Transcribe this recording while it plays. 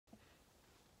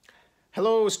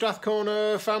Hello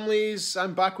Strathcona families,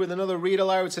 I'm back with another read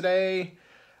aloud today.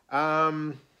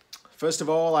 First of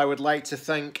all, I would like to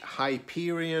thank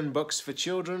Hyperion Books for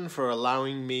Children for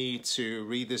allowing me to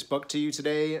read this book to you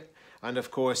today, and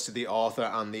of course to the author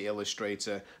and the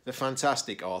illustrator, the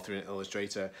fantastic author and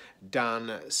illustrator,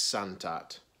 Dan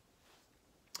Santat.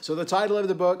 So the title of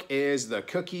the book is The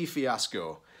Cookie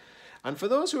Fiasco, and for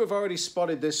those who have already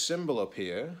spotted this symbol up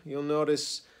here, you'll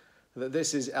notice that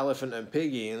this is Elephant and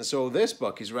Piggy, and so this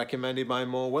book is recommended by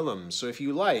Mo Willems. So if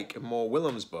you like Mo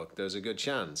Willems' book, there's a good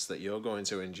chance that you're going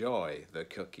to enjoy The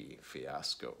Cookie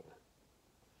Fiasco.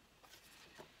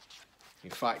 In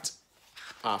fact,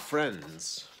 our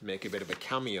friends make a bit of a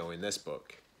cameo in this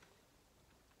book.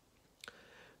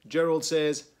 Gerald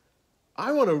says,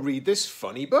 "I want to read this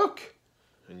funny book."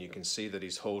 And you can see that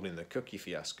he's holding The Cookie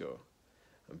Fiasco.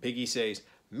 And Piggy says,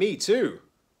 "Me too."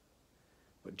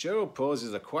 But Gerald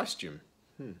poses a question.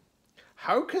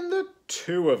 How can the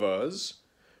two of us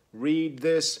read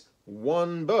this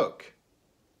one book?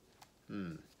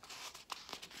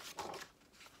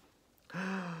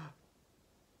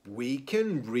 "We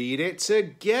can read it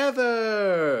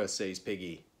together," says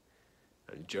Piggy.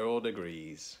 And Gerald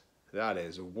agrees. That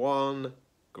is one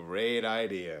great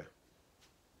idea.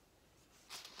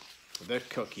 The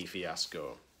Cookie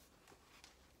Fiasco.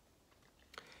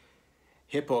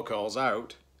 Hippo calls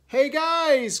out, "Hey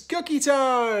guys, cookie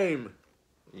time!"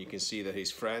 And you can see that his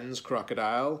friends,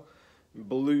 Crocodile,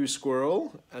 Blue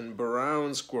Squirrel, and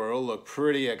Brown Squirrel look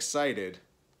pretty excited.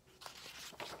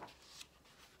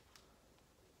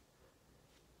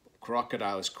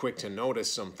 Crocodile is quick to notice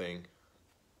something.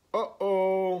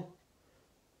 Uh-oh!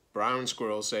 Brown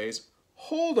Squirrel says,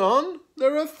 "Hold on,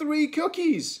 there are 3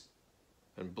 cookies."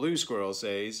 And Blue Squirrel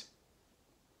says,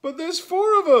 "But there's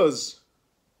 4 of us."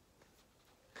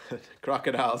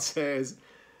 Crocodile says,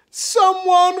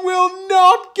 "Someone will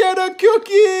not get a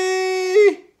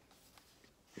cookie!"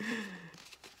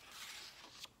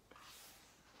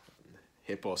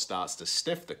 Hippo starts to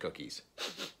sniff the cookies.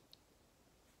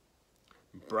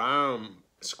 Brown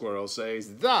Squirrel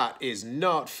says, "That is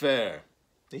not fair."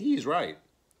 He's right.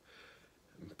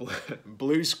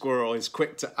 Blue Squirrel is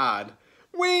quick to add,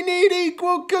 "We need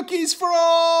equal cookies for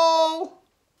all!"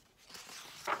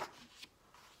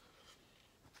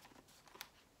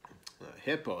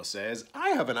 Hippo says, "I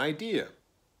have an idea.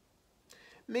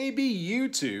 Maybe you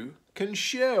two can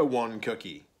share 1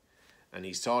 cookie." And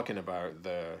he's talking about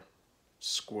the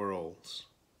squirrels.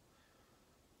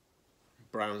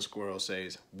 Brown Squirrel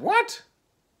says, "What?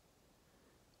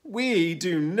 We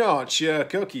do not share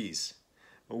cookies.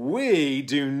 We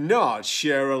do not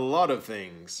share a lot of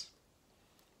things."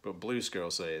 But Blue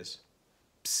Squirrel says,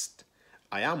 "Psst,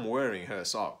 I am wearing her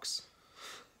socks."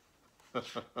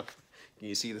 Can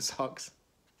you see the socks?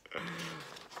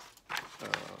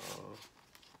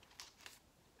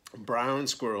 Brown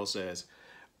Squirrel says,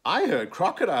 "I heard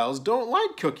crocodiles don't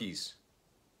like cookies."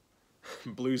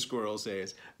 Blue Squirrel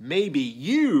says, "Maybe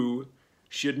you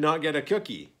should not get a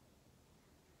cookie."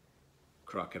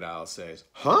 Crocodile says,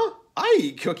 "Huh? I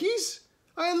eat cookies?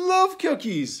 I love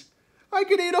cookies. I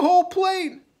could eat a whole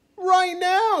plate right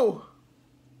now."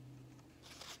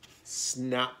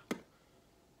 Snap.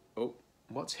 Oh,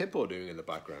 what's Hippo doing in the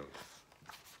background?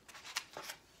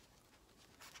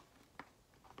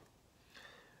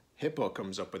 Hippo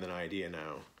comes up with an idea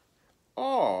now.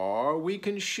 "Or we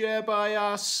can share by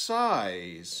our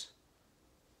size."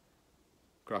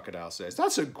 Crocodile says,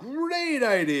 "That's a great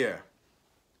idea."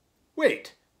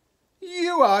 "Wait,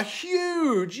 you are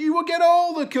huge. You will get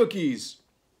all the cookies."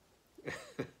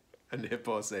 And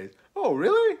Hippo says, "Oh,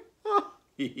 really?" Oh,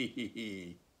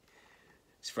 his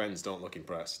friends don't look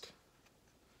impressed.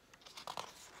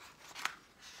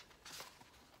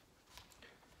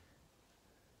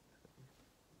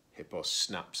 Hippo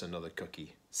snaps another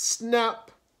cookie.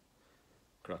 "Snap!"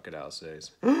 Crocodile says.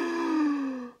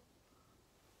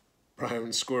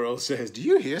 Brown Squirrel says, "Do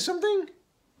you hear something?"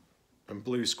 And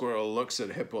Blue Squirrel looks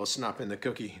at Hippo snapping the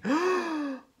cookie.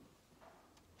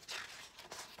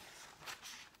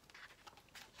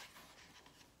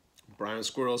 Brown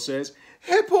Squirrel says,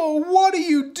 "Hippo, what are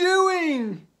you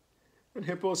doing?" And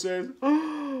Hippo says,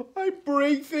 "I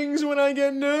break things when I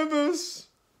get nervous."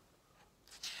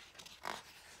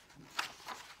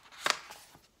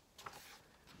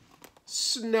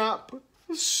 Snap.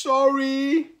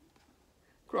 "Sorry."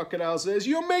 Crocodile says,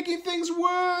 "You're making things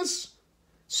worse.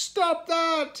 Stop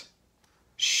that.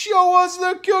 Show us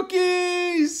the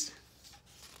cookies."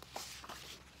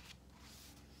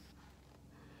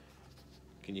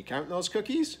 Can you count those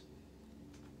cookies?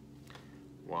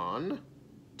 1,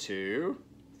 2,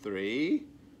 3,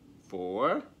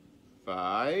 4,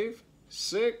 5,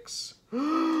 6.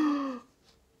 Now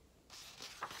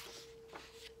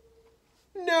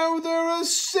there are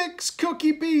 6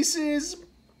 cookie pieces,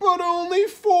 but only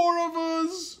 4 of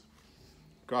us.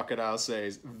 Crocodile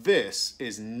says, this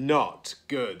is not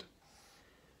good.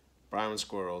 Brown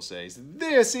Squirrel says,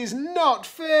 this is not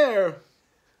fair.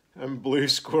 And Blue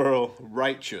Squirrel,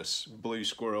 righteous Blue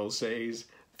Squirrel says,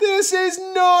 this is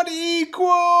not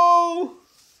equal.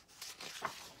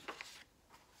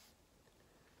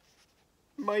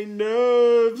 My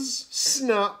nerves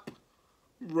snap,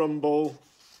 rumble.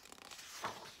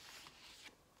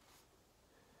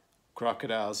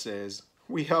 Crocodile says,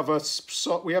 we have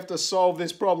to solve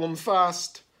this problem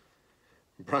fast.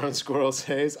 Brown Squirrel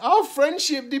says, our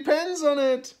friendship depends on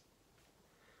it.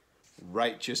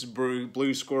 Righteous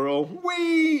Blue Squirrel,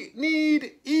 we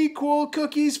need equal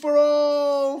cookies for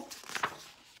all.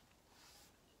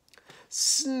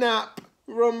 Snap,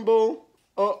 rumble,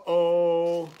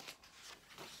 uh-oh.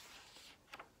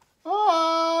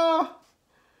 Ah!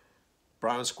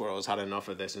 Brown Squirrel's had enough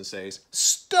of this and says,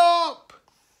 stop!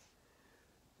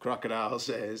 Crocodile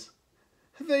says,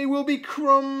 they will be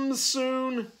crumbs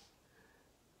soon.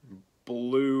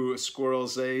 Blue Squirrel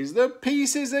says, the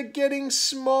pieces are getting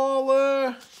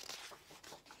smaller.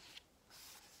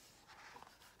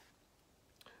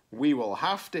 We will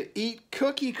have to eat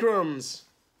cookie crumbs.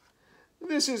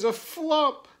 This is a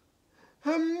flop,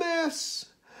 a mess,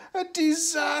 a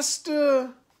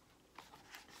disaster.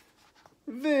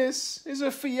 This is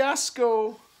a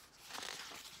fiasco.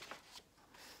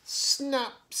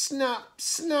 Snap, snap,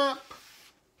 snap.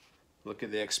 Look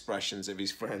at the expressions of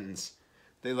his friends.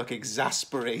 They look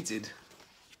exasperated.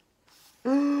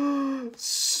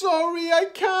 Sorry, I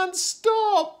can't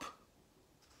stop.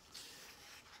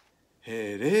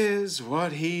 It is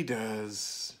what he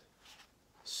does,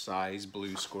 sighs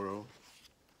Blue Squirrel.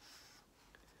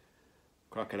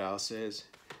 Crocodile says,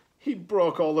 he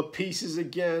broke all the pieces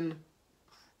again.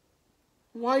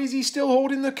 Why is he still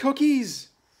holding the cookies?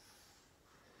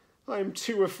 I'm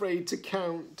too afraid to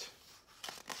count.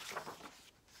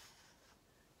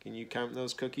 Can you count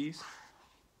those cookies?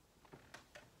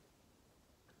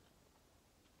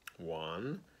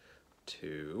 1,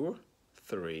 2,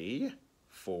 3,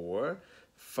 4,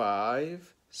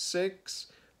 5, 6,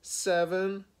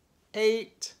 7,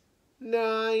 8,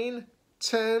 9,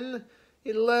 10,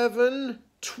 11,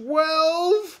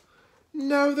 12.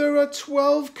 Now there are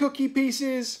 12 cookie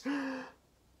pieces.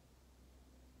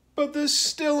 But there's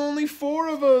still only 4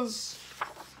 of us.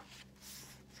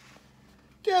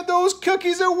 Get those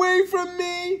cookies away from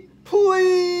me,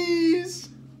 please.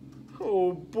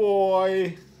 Oh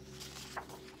boy.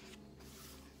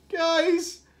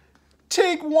 Guys,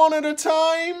 take one at a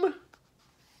time.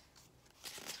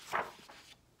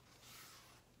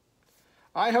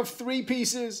 I have 3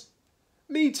 pieces.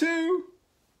 Me too.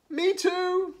 Me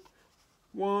too.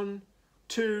 1,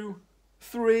 2,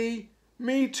 3.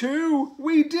 Me too.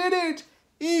 We did it.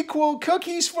 Equal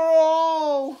cookies for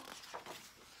all.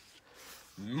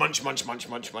 Munch, munch, munch,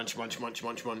 munch, munch, munch, munch,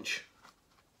 munch, munch.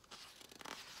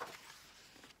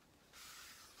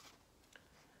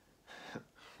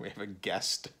 We have a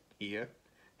guest here.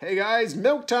 Hey guys,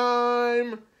 milk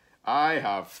time. I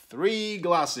have 3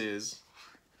 glasses.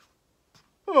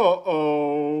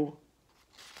 Uh-oh.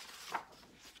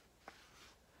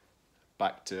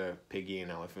 Back to Piggy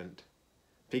and Elephant.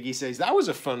 Piggy says, that was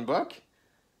a fun book.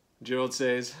 Gerald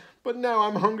says, but now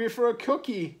I'm hungry for a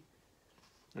cookie.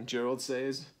 And Gerald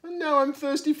says, and now I'm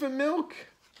thirsty for milk.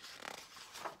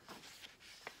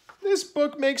 This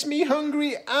book makes me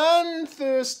hungry and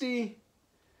thirsty.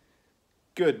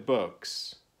 Good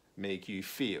books make you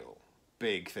feel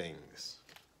big things.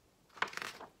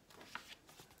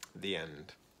 The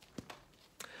end.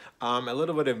 A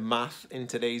little bit of math in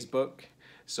today's book,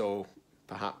 so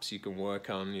perhaps you can work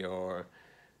on your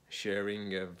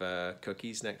sharing of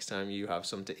cookies next time you have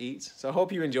some to eat. So I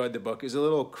hope you enjoyed the book. It was a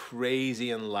little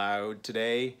crazy and loud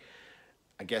today.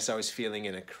 I guess I was feeling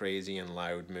in a crazy and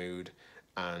loud mood,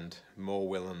 and Mo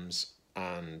Willems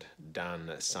and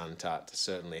Dan Santat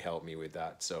certainly helped me with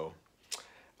that. So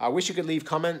I wish you could leave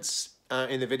comments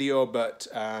in the video, but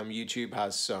YouTube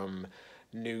has some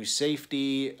new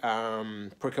safety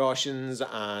precautions,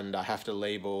 and I have to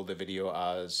label the video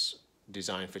as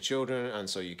designed for children, and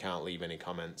so you can't leave any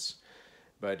comments.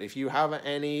 But if you have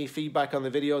any feedback on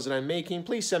the videos that I'm making,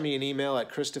 please send me an email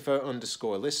at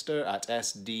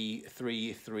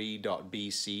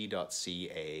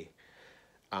christopher_lister@sd33.bc.ca.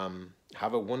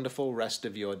 Have a wonderful rest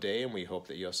of your day, and we hope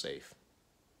that you're safe.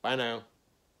 Bye now.